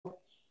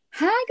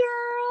Hi.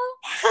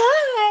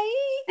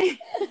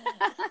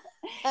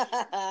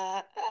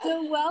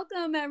 So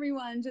welcome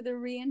everyone to the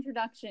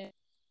reintroduction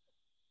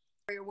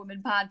Warrior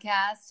Woman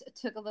podcast.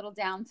 Took a little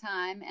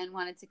downtime and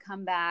wanted to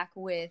come back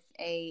with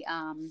a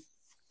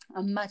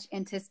much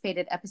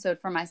anticipated episode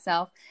for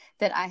myself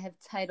that I have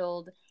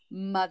titled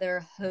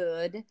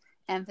Motherhood,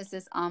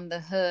 emphasis on the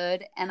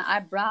hood, and I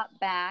brought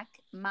back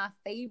my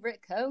favorite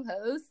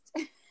co-host.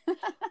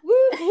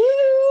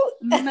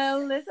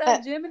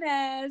 Melissa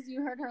Jimenez.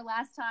 You heard her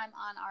last time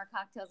on our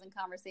Cocktails and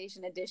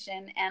Conversation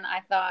edition, and I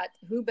thought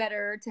who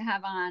better to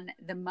have on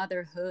the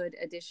motherhood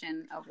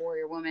edition of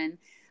Warrior Woman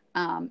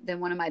than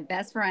one of my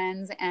best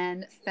friends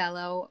and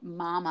fellow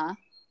mama.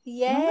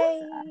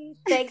 Yay. Melissa.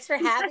 Thanks for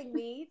having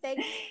me.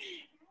 Thanks.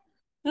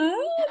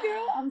 Oh,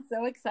 girl, I'm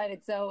so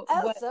excited. So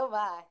so am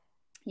I.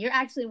 You're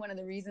actually one of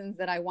the reasons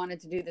that I wanted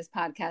to do this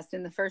podcast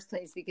in the first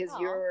place, because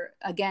you're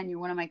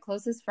one of my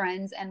closest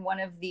friends and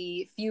one of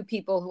the few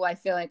people who I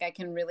feel like I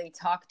can really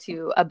talk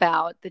to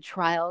about the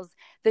trials,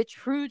 the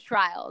true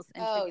trials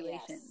and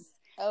tribulations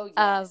of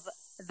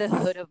the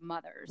hood of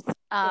mothers.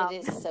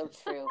 It is so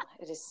true.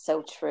 It is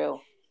so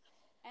true.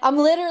 I'm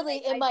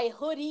literally in my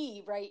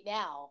hoodie right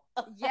now.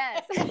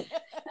 Yes.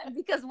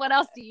 Because what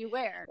else do you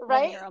wear?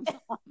 Right. When you're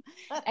a mom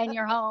and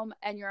you're home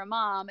and you're a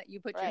mom,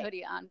 you put your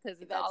hoodie on because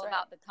it's all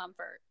about the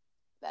comfort.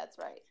 That's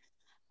right.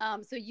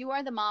 So you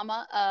are the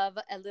mama of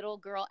a little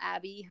girl,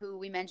 Abby, who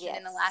we mentioned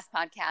in the last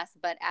podcast,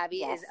 but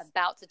Abby is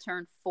about to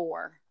turn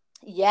 4.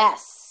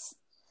 Yes.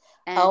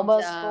 And,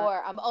 almost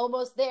 4. I'm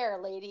almoalmost there,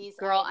 ladies.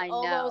 Girl, I know.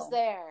 Almost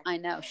there. I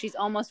know. She's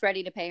almost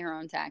ready to pay her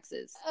own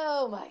taxes.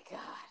 Oh my God.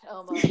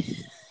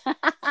 Almost.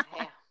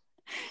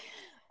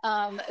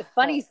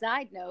 Funny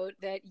side note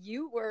that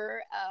you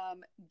were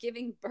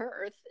giving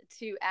birth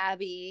to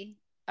Abby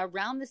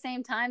around the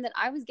same time that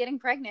I was getting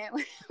pregnant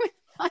with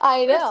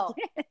I know.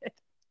 Kid.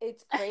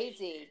 It's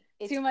crazy.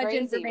 It's too much crazy,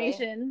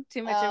 information. Right?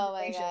 Too much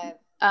information.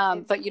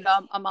 But you know,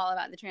 I'm all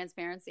about the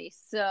transparency.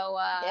 So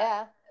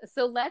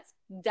So let's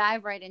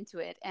dive right into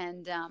it,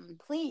 and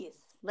please,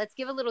 let's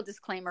give a little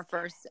disclaimer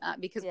first,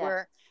 because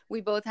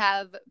we both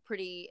have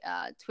pretty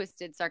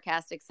twisted,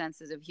 sarcastic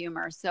senses of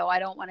humor. So I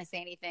don't want to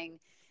say anything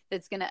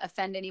that's going to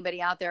offend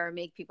anybody out there or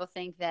make people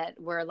think that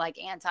we're like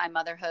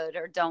anti-motherhood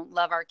or don't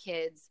love our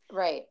kids.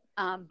 Right.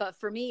 But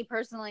for me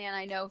personally, and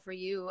I know for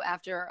you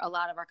after a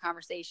lot of our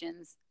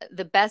conversations,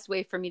 the best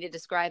way for me to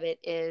describe it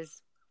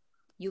is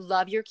you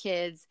love your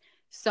kids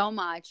so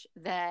much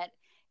that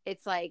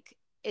it's like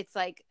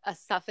a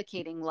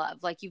suffocating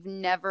love. Like you've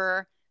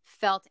never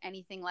felt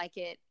anything like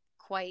it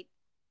quite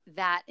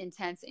that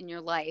intense in your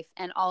life.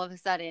 And all of a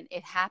sudden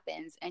it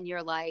happens and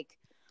you're like,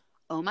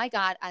 oh my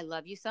God, I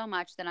love you so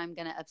much that I'm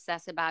going to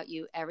obsess about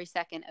you every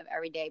second of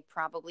every day,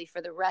 probably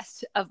for the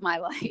rest of my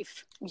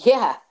life.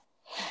 Yeah.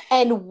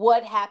 And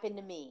what happened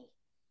to me?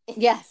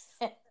 Yes,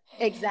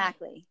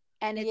 exactly.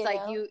 And it's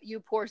you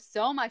pour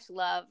so much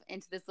love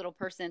into this little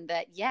person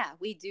that,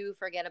 we do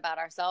forget about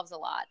ourselves a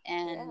lot.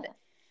 And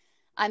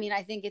I mean,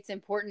 I think it's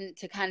important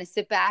to kind of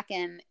sit back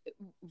and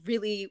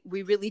we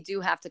really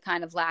do have to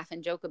kind of laugh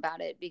and joke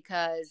about it,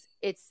 because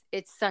it's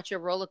such a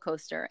roller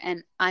coaster.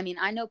 And I mean,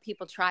 I know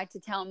people tried to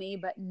tell me,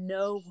 but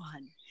no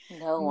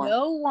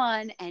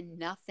one and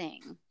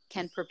nothing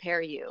can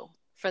prepare you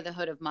for the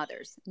hood of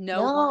mothers.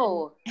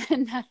 No one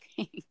and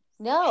nothing.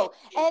 No.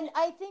 And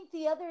I think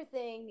the other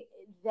thing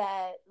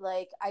that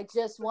I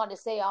just want to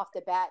say off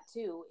the bat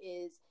too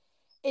is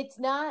it's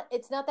not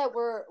that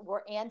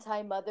we're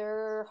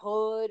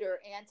anti-motherhood or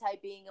anti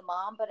being a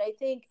mom, but I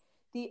think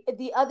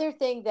the other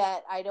thing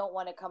that I don't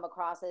want to come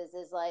across as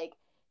is like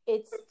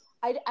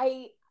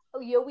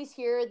you always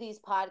hear these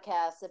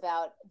podcasts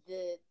about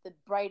the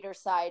brighter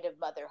side of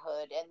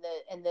motherhood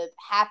and the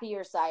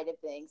happier side of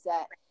things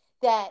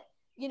that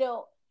you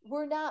know,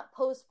 we're not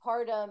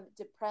postpartum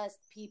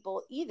depressed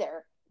people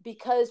either,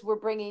 because we're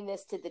bringing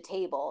this to the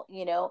table.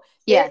 You know,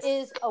 there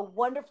is a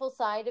wonderful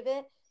side of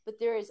it, but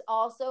there is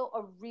also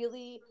a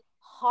really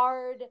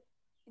hard,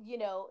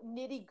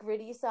 nitty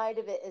gritty side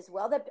of it as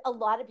well that a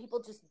lot of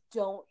people just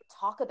don't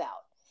talk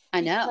about.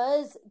 I know.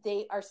 Because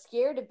they are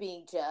scared of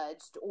being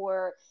judged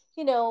or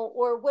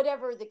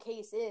whatever the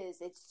case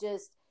is. It's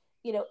just,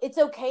 it's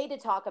okay to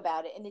talk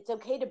about it and it's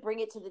okay to bring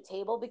it to the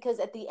table, because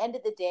at the end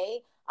of the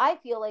day, I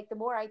feel like the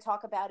more I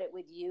talk about it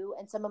with you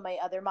and some of my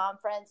other mom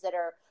friends that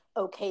are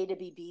okay to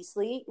be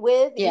beastly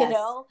with,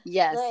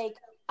 like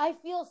I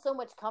feel so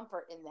much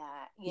comfort in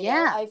that. You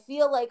know, I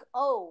feel like,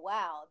 oh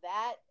wow,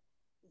 that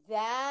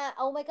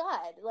oh my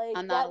God, like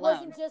that alone.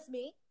 Wasn't just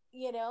me,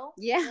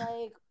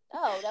 like,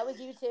 oh, that was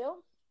you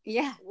too.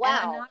 Yeah. Wow.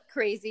 And I'm not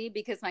crazy,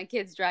 because my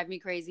kids drive me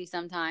crazy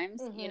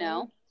sometimes,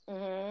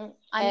 Mm-hmm.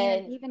 I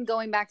mean, even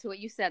going back to what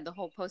you said, the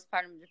whole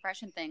postpartum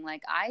depression thing,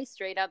 like I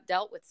straight up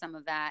dealt with some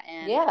of that.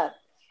 And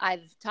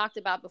I've talked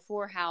about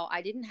before how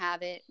I didn't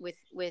have it with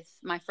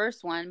my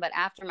first one, but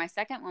after my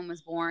second one was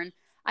born,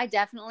 I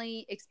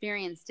definitely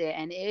experienced it,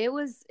 and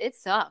it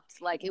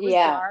sucked. Like, it was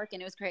dark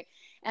and it was crazy.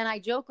 And I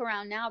joke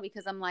around now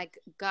because I'm like,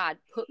 God,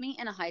 put me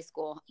in a high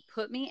school,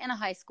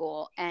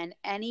 and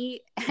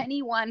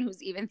anyone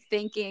who's even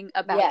thinking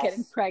about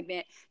getting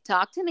pregnant,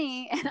 talk to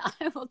me, and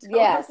I will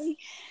totally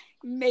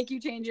make you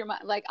change your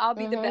mind. Like, I'll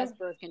be the best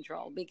birth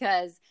control,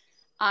 because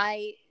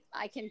I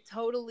can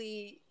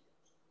totally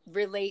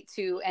relate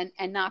to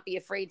and not be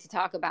afraid to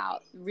talk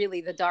about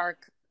really the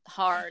dark,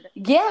 hard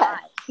side.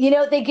 You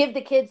know, they give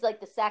the kids like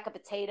the sack of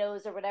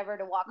potatoes or whatever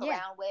to walk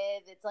around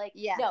with. It's like,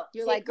 no,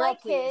 you're like, girl,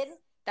 please.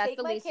 That's take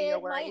the my least kid, of your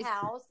worries. my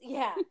house,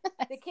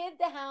 the kid,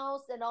 the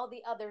house, and all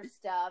the other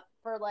stuff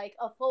for like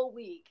a full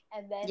week,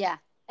 and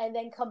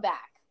then come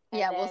back.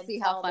 And we'll see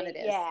how fun it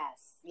is. Yes,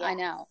 I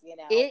know. You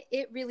know,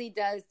 it really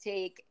does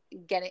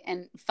get it.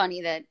 And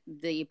funny that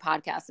the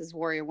podcast is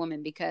Warrior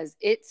Woman, because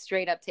it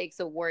straight up takes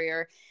a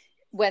warrior.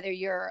 Whether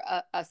you're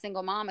a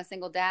single mom, a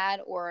single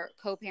dad, or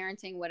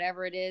co-parenting,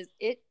 whatever it is,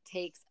 it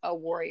takes a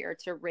warrior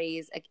to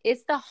raise.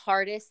 It's the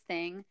hardest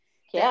thing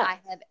that I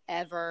have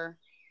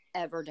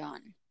ever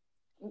done.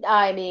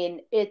 I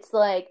mean, it's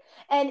like,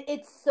 and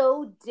it's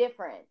so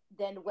different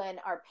than when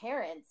our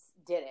parents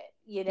did it,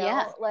 you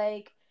know,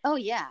 like, oh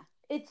yeah,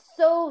 it's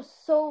so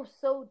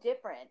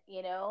different,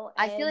 you know.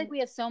 And I feel like we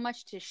have so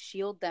much to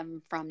shield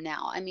them from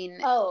now. I mean,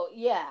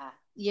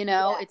 you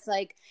know, it's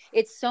like,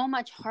 it's so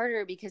much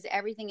harder because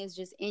everything is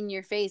just in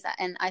your face.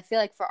 And I feel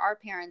like for our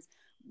parents,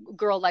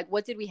 girl, like,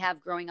 what did we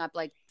have growing up?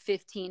 Like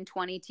 15,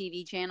 20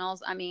 TV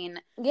channels. I mean,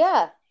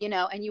 you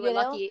know, and you were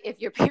lucky if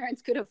your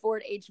parents could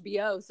afford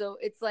HBO. So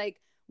it's like,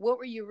 what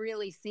were you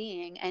really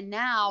seeing? And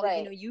now,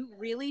 you know, you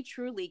really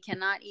truly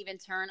cannot even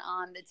turn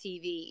on the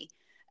TV.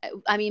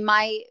 I mean,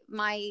 my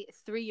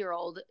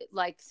 3-year-old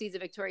like sees a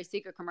Victoria's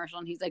Secret commercial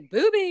and he's like,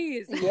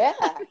 boobies. You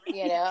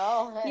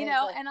know, you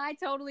know, like, and I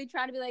totally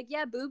try to be like,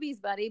 yeah, boobies,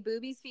 buddy.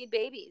 Boobies feed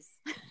babies.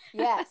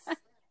 Yes,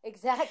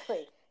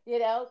 exactly. You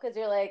know, because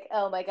you're like,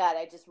 oh my God,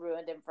 I just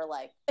ruined him for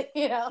life.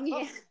 You know,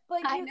 but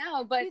I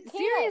know, but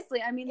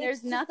seriously, I mean,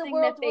 there's nothing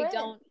that they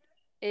don't.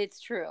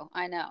 It's true.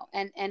 I know.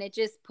 And it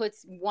just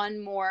puts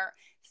one more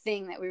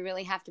thing that we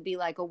really have to be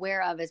like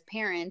aware of as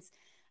parents,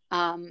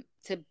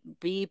 to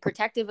be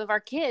protective of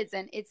our kids.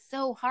 And it's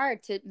so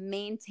hard to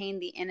maintain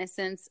the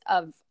innocence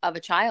of a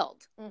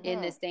child in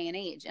this day and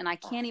age. And I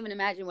can't even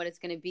imagine what it's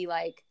going to be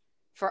like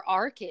for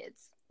our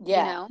kids. You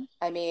know?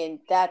 I mean,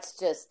 that's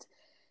just,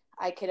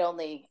 I could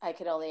only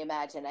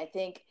imagine. I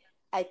think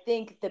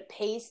the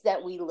pace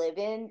that we live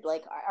in,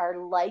 like our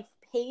life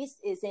pace,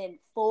 is in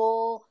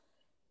full,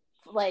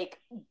 like,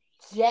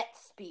 jet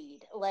speed.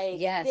 Like,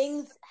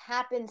 things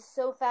happen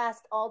so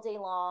fast all day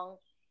long.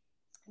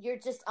 You're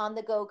just on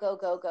the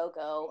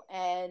go.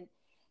 And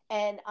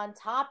on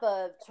top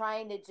of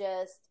trying to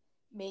just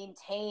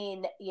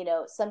maintain, you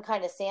know, some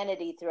kind of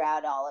sanity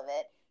throughout all of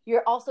it,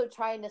 you're also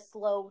trying to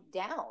slow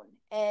down.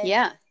 And,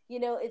 you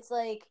know, it's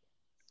like,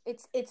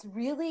 it's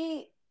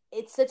really,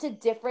 it's such a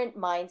different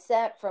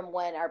mindset from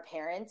when our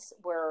parents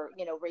were,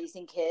 you know,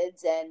 raising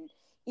kids, and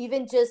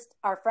even just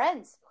our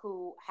friends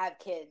who have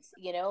kids,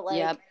 you know,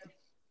 like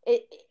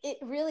it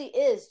really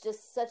is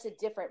just such a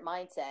different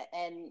mindset.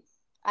 And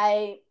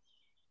I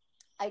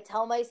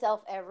tell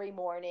myself every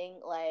morning,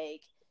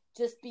 like,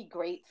 just be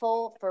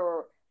grateful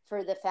for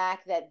the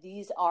fact that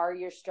these are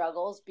your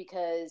struggles,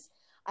 because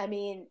I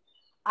mean,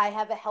 I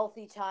have a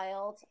healthy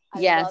child.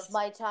 I love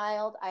my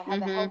child. I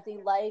have a healthy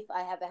life.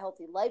 I have a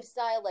healthy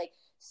lifestyle. Like,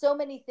 so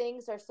many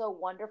things are so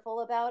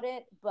wonderful about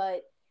it,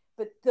 but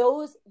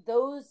those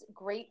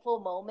grateful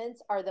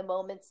moments are the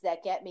moments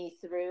that get me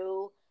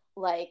through,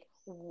 like,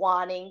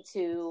 wanting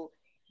to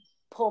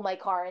pull my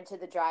car into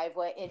the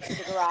driveway, into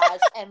the garage,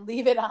 and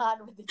leave it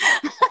on with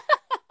the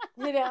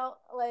you know,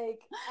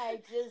 like,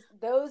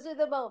 those are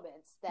the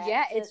moments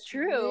that it's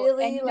true.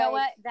 Really, and you know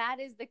what? That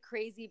is the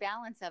crazy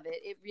balance of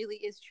it. It really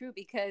is true,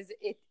 because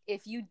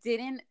if you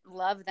didn't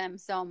love them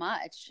so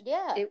much,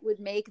 it would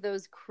make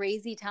those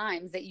crazy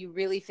times that you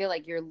really feel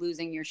like you're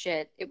losing your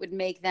shit, it would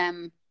make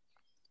them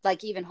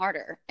like even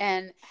harder.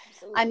 And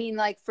I mean,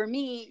 like, for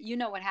me, you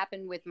know what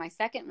happened with my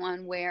second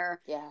one,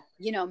 where,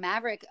 you know,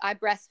 Maverick, I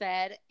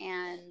breastfed,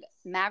 and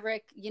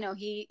Maverick, you know,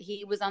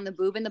 he was on the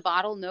boob in the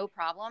bottle, no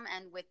problem.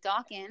 And with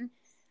Dawkins,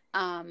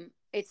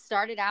 it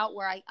started out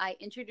where I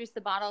introduced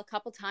the bottle a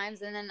couple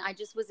times, and then I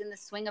just was in the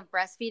swing of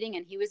breastfeeding,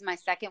 and he was my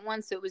second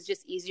one. So it was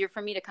just easier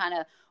for me to kind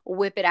of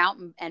whip it out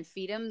and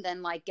feed him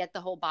than like get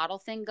the whole bottle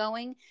thing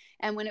going.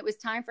 And when it was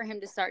time for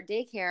him to start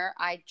daycare,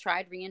 I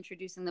tried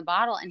reintroducing the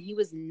bottle, and he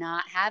was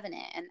not having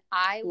it. And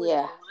I was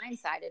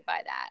blindsided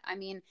by that. I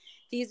mean,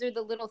 these are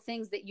the little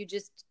things that you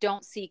just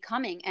don't see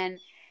coming, and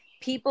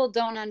people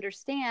don't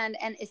understand.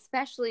 And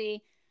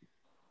especially,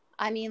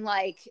 I mean,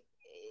 like,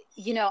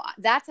 you know,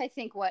 that's, I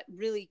think, what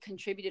really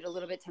contributed a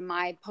little bit to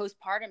my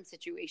postpartum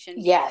situation.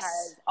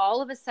 Because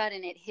all of a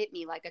sudden it hit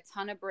me like a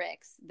ton of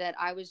bricks that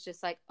I was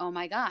just like, oh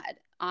my God,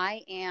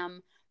 I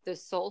am the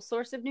sole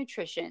source of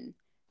nutrition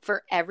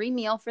for every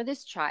meal for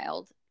this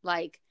child.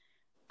 Like,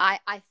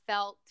 I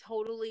felt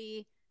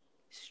totally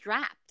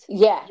strapped.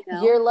 Yeah. You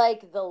know? You're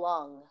like the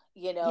lung,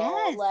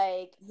 Yes.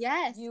 like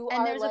Yes. you And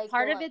are there's a like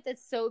part of it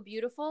that's so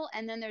beautiful.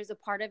 And then there's a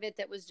part of it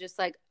that was just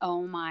like,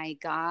 oh my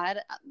God.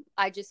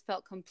 I just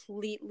felt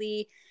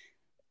completely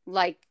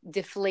like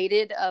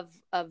deflated of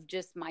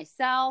just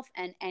myself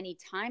and any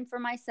time for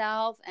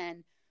myself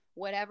and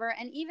whatever.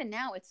 And even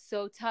now it's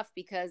so tough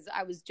because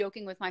I was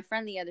joking with my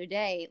friend the other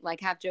day, like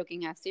half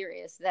joking, half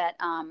serious, that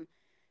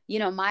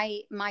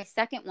my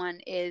second one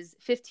is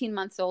 15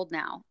 months old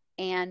now.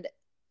 And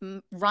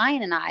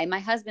Ryan and I, my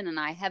husband and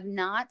I, have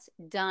not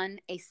done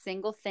a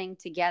single thing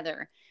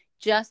together,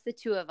 just the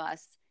two of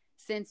us,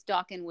 since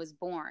Dawkin was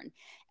born.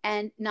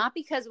 And not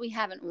because we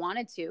haven't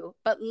wanted to,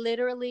 but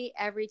literally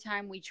every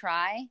time we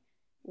try,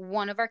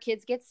 one of our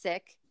kids gets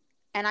sick.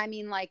 And I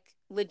mean, like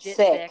legit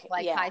sick,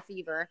 like yeah. high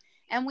fever,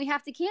 and we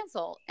have to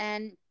cancel.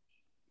 And,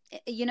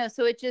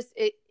 so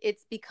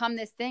it's become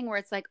this thing where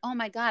it's like, oh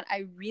my God,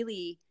 I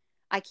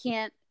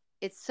can't,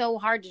 it's so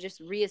hard to just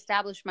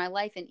reestablish my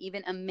life and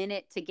even a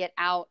minute to get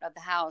out of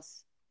the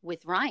house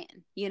with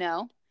Ryan,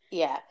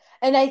 Yeah.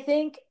 And I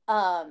think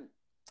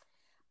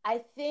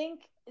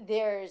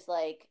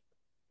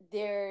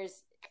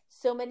there's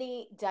so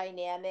many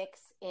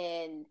dynamics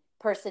in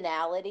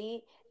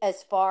personality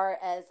as far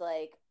as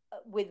like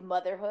with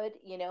motherhood,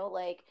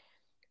 like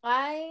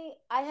I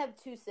have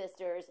two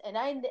sisters, and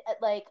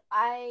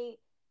I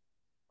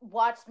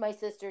watched my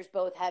sisters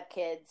both have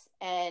kids,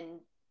 and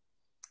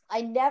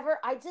I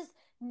just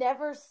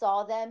never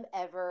saw them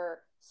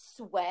ever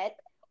sweat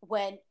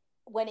when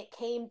it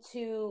came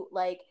to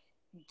like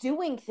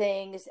doing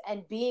things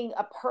and being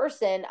a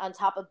person on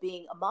top of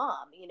being a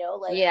mom,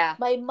 like Yeah.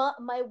 my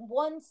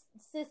one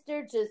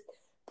sister just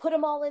put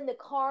them all in the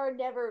car,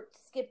 never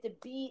skipped a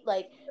beat,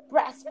 like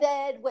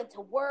breastfed, went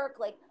to work,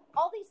 like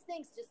all these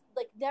things, just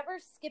like never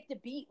skipped a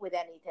beat with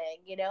anything,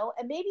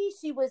 and maybe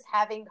she was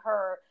having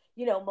her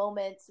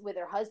moments with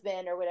her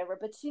husband or whatever,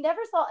 but she never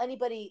saw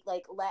anybody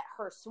like let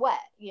her sweat,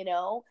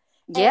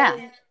 Yeah.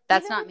 and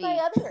That's even not with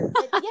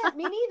me. yeah,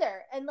 me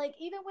neither. And like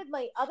even with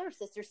my other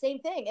sister, same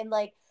thing. And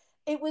like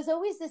it was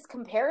always this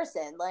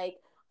comparison, like,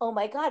 oh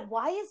my God,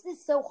 why is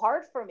this so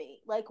hard for me?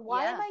 Like,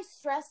 why am I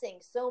stressing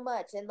so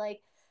much? And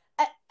like,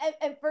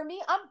 and for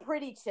me, I'm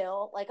pretty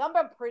chill. Like, I'm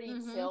a pretty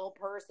chill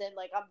person.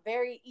 Like, I'm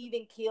very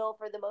even keel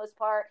for the most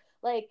part.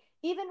 Like,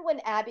 even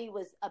when Abby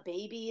was a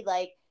baby,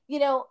 like,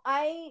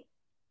 I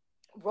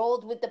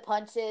rolled with the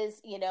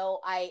punches.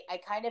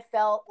 I kind of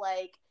felt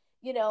like,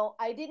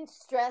 I didn't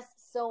stress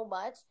so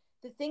much.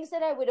 The things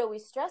that I would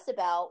always stress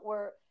about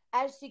were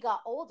as she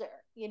got older,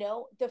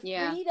 the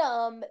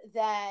freedom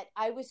that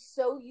I was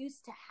so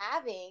used to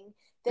having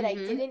that I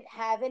didn't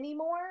have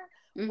anymore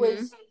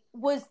was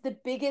the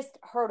biggest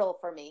hurdle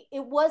for me.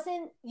 It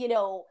wasn't,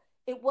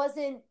 it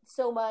wasn't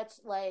so much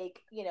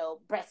like,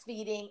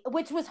 breastfeeding,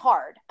 which was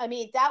hard. I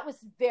mean, that was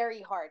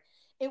very hard.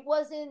 It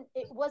wasn't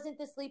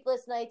the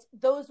sleepless nights.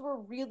 Those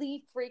were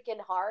really freaking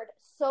hard,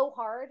 so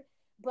hard,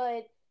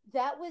 but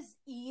that was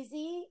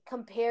easy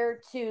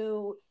compared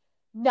to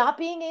not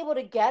being able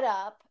to get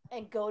up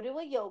and go to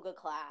a yoga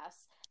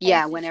class and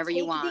Yeah, just whenever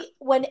you want.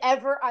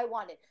 whenever I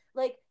wanted.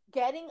 Like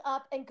getting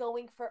up and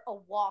going for a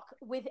walk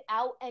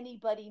without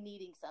anybody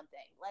needing something.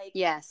 Like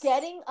yes.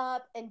 Getting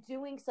up and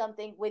doing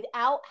something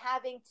without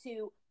having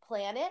to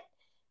plan it.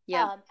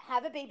 Yeah.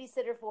 Have a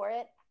babysitter for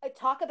it.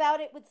 Talk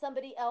about it with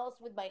somebody else,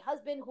 with my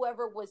husband,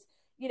 whoever was,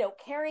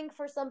 caring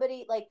for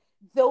somebody. Like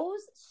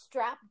those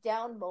strapped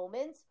down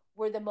moments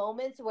were the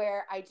moments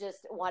where I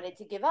just wanted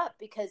to give up,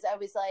 because I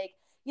was like,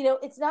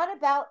 it's not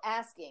about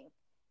asking.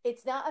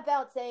 It's not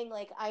about saying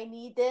like, I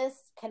need this.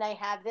 Can I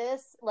have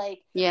this?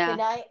 Like, yeah.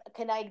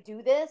 can I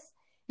do this?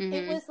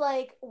 It was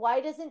like,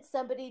 why doesn't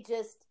somebody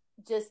just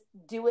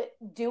do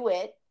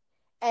it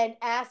and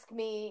ask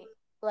me,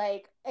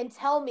 like, and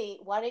tell me,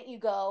 why don't you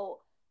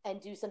go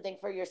and do something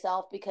for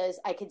yourself, because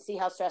I can see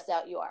how stressed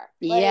out you are.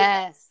 Like,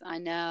 yes, I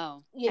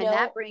know. And know?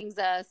 that brings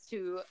us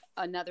to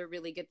another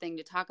really good thing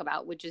to talk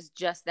about, which is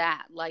just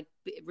that, like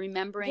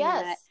remembering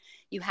that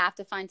you have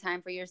to find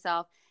time for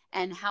yourself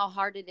and how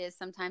hard it is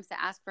sometimes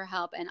to ask for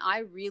help. And I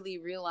really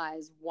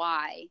realize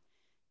why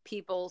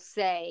people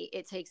say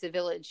it takes a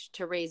village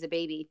to raise a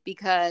baby,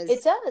 because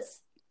it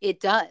does.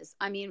 It does.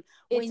 I mean,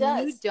 when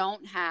does. you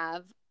don't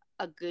have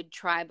a good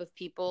tribe of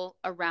people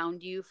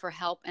around you for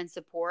help and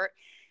support,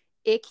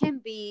 it can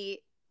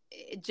be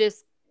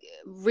just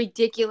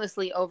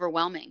ridiculously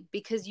overwhelming,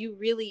 because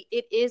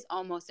it is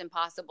almost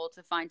impossible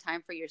to find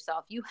time for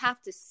yourself. You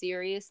have to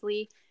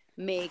seriously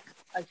make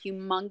a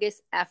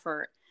humongous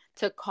effort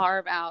to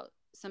carve out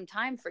some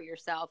time for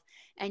yourself.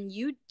 And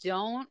you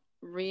don't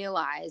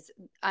realize,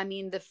 I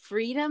mean, the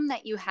freedom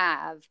that you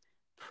have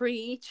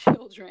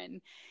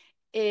pre-children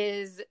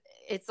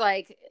it's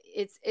like,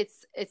 it's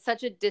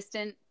such a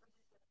distant,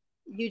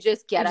 you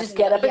just get up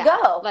and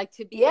go. Like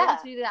to be able to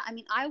do that. I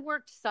mean, I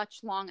worked such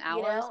long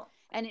hours,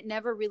 and it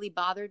never really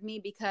bothered me,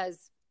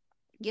 because,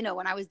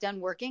 when I was done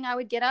working, I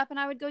would get up and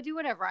I would go do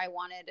whatever I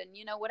wanted and,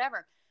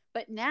 whatever.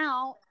 But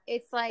now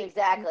it's like,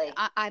 exactly.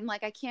 I'm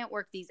like, I can't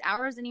work these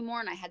hours anymore.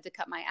 And I had to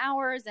cut my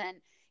hours. And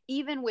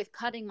even with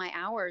cutting my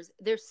hours,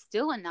 there's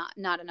still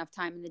not enough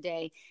time in the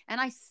day. And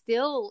I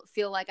still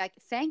feel like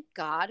thank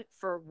God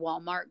for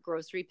Walmart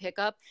grocery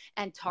pickup,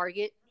 and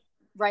Target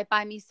right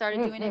by me started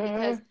doing it,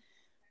 because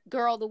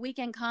girl, the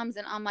weekend comes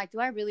and I'm like, do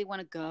I really want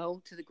to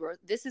go to the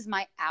this is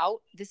my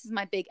out. This is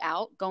my big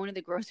out, going to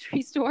the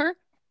grocery store,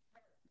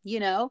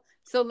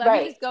 So let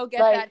me just go get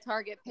that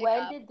Target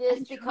pickup. When did this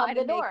and become try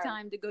the to norm? make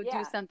time to go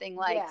do something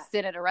like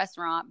sit at a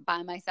restaurant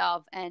by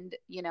myself and,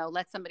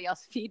 let somebody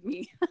else feed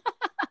me.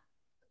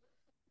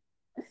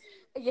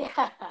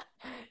 Yeah.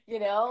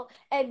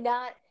 And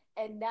not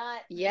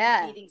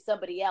feeding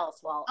somebody else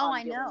while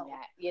I'm doing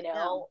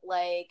that,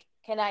 like,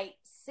 can I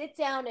sit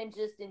down and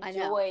just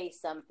enjoy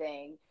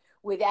something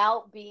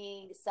without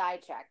being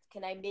sidetracked?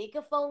 Can I make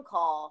a phone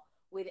call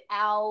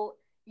without,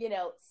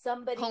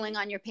 somebody pulling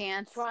on your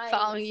pants,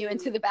 following you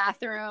into the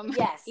bathroom,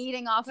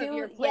 eating off of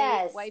your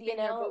plate, wiping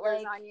their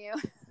boogers on you.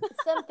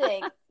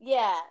 Something.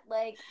 Yeah.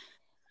 Like,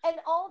 and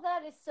all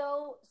that is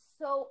so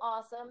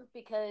awesome,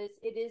 because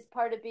it is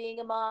part of being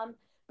a mom,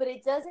 but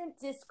it doesn't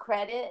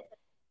discredit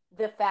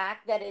the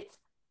fact that it's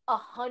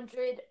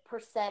 100%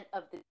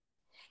 of the,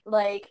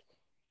 like,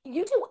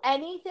 you do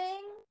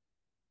anything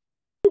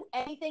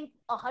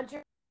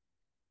 100,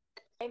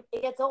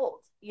 it gets old,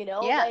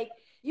 like,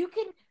 you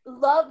can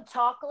love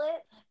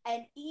chocolate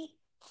and eat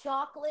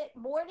chocolate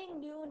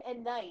morning, noon,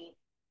 and night.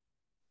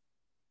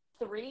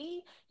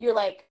 3, you're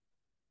like,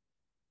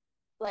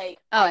 oh,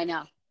 I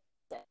know.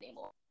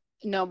 Anymore.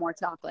 No more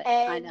chocolate.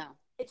 And I know.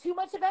 It's too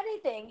much of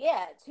anything.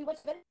 Yeah, too much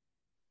of anything.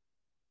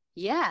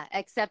 Yeah,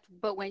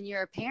 but when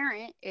you're a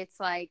parent, it's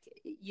like,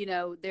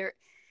 you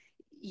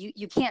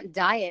can't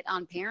diet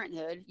on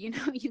parenthood. You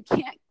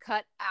can't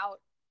cut out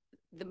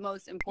the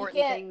most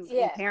important things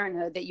in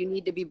parenthood that you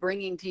need to be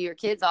bringing to your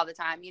kids all the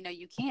time.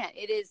 You can't.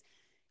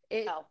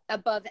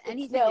 Above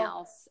anything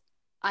else.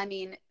 I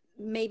mean,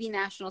 maybe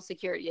national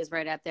security is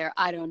right up there.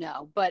 I don't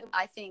know. But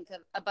I think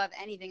above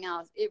anything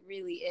else, it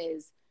really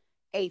is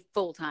a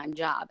full-time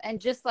job. And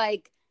just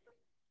like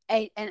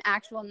an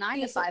actual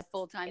 9-to-5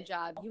 full-time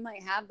job, you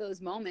might have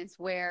those moments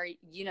where,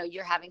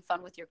 you're having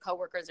fun with your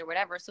coworkers or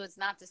whatever. So it's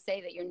not to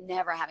say that you're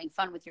never having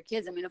fun with your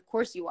kids. I mean, of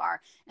course you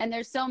are. And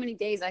there's so many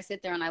days I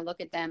sit there and I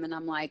look at them and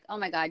I'm like, oh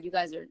my God, you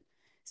guys are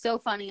so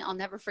funny. I'll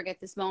never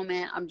forget this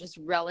moment. I'm just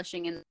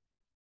relishing in